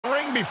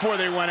long before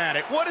they went at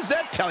it. What does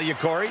that tell you,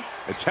 Corey?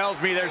 It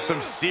tells me there's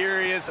some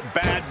serious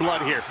bad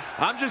blood here.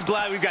 I'm just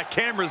glad we've got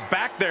cameras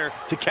back there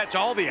to catch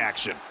all the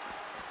action.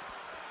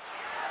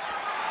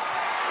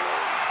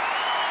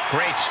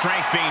 Great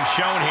strength being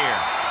shown here.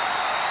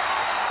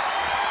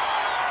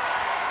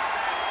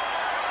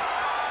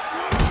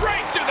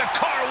 Right through the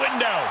car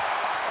window.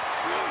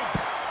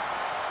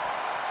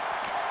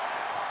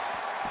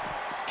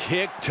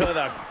 Kick to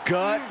the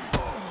gut.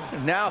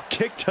 Now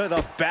kick to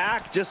the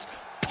back. Just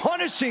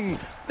punishing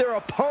their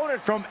opponent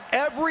from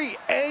every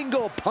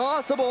angle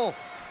possible.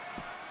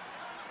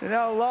 And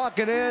now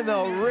locking in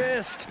the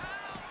wrist.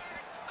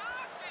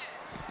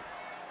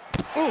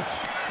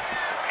 Oof.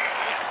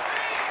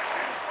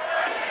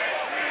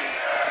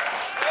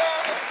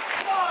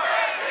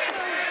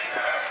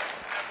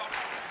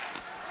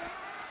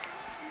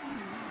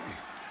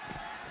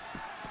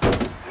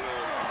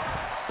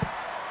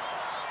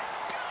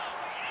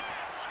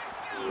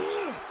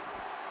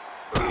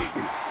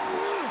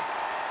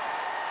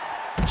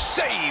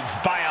 Saved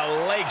by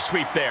a leg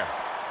sweep there.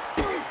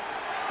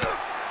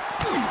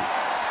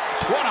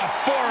 What a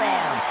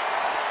forearm.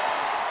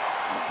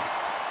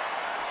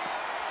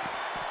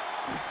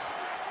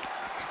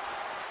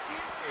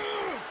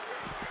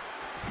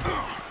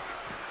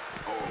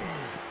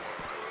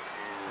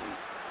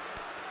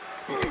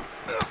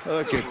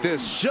 Look at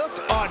this,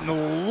 just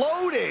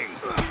unloading.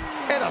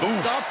 And a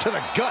stop to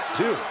the gut,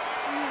 too.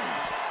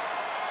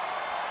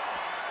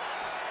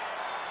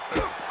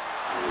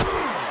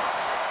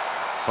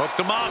 Hooked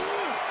him up.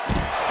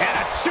 And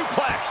a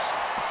suplex.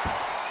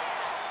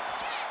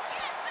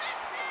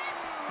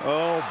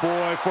 Oh,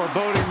 boy,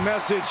 foreboding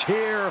message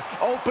here.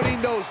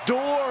 Opening those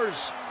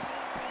doors.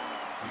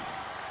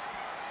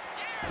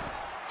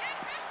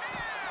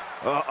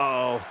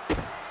 Uh-oh.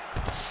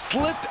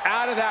 Slipped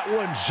out of that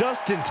one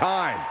just in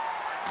time.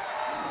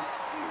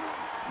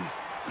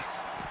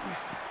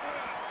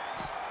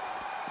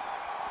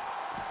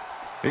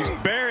 He's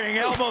burying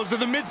elbows in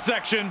the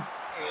midsection.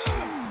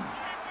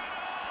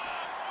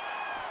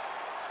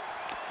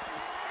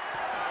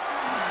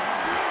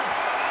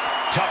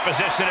 Tough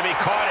position to be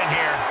caught in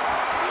here.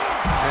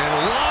 And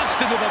launched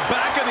into the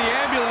back of the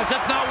ambulance.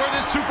 That's not where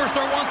this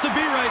superstar wants to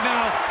be right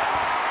now.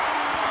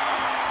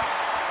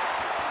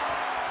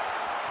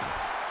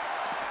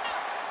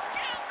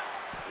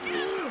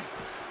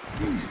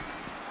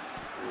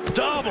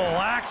 Double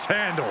axe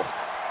handle.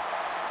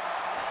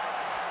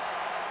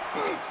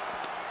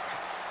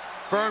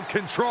 Firm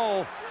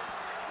control.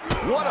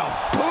 What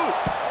a boot.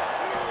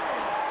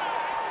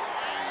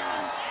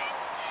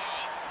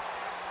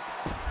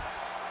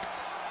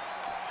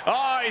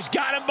 Oh, he's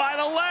got him by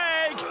the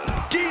leg.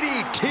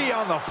 DDT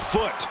on the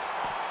foot.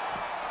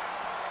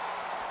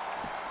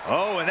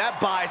 Oh, and that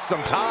buys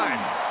some time.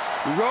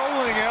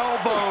 Rolling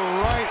elbow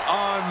right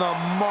on the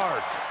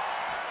mark.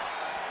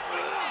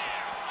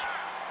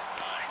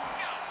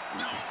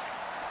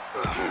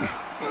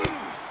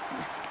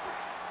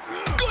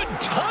 Good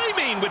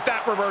timing with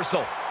that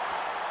reversal.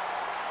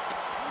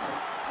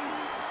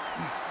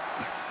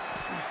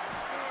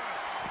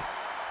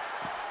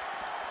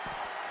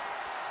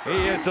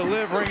 He is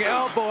delivering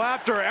elbow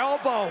after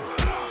elbow.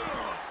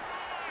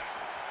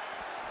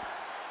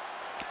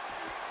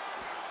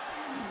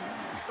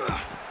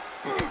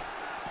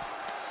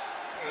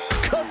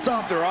 Cuts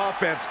off their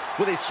offense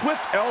with a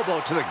swift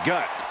elbow to the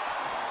gut.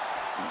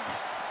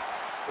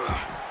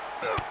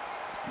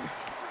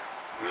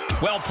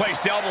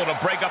 Well-placed elbow to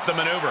break up the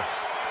maneuver.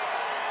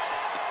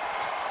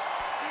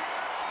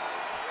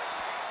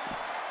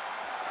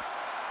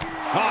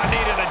 Oh,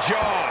 knee to the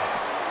jaw.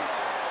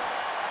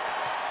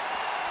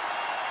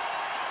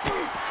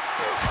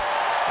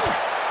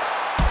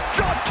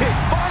 Drop kick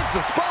finds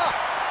the spot.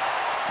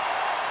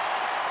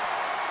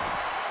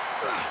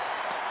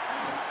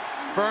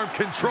 Firm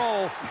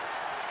control.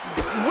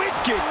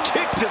 Wicked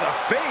kick to the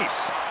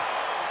face.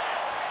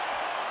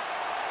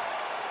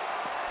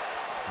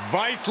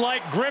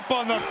 Vice-like grip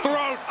on the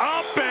throat.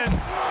 Up and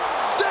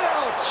Sit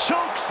out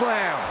choke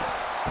slam.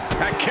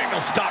 That kick will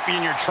stop you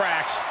in your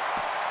tracks.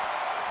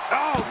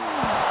 Oh,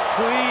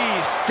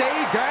 please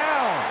stay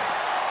down.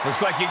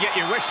 Looks like you get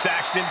your wish,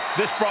 Saxton.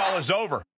 This brawl is over.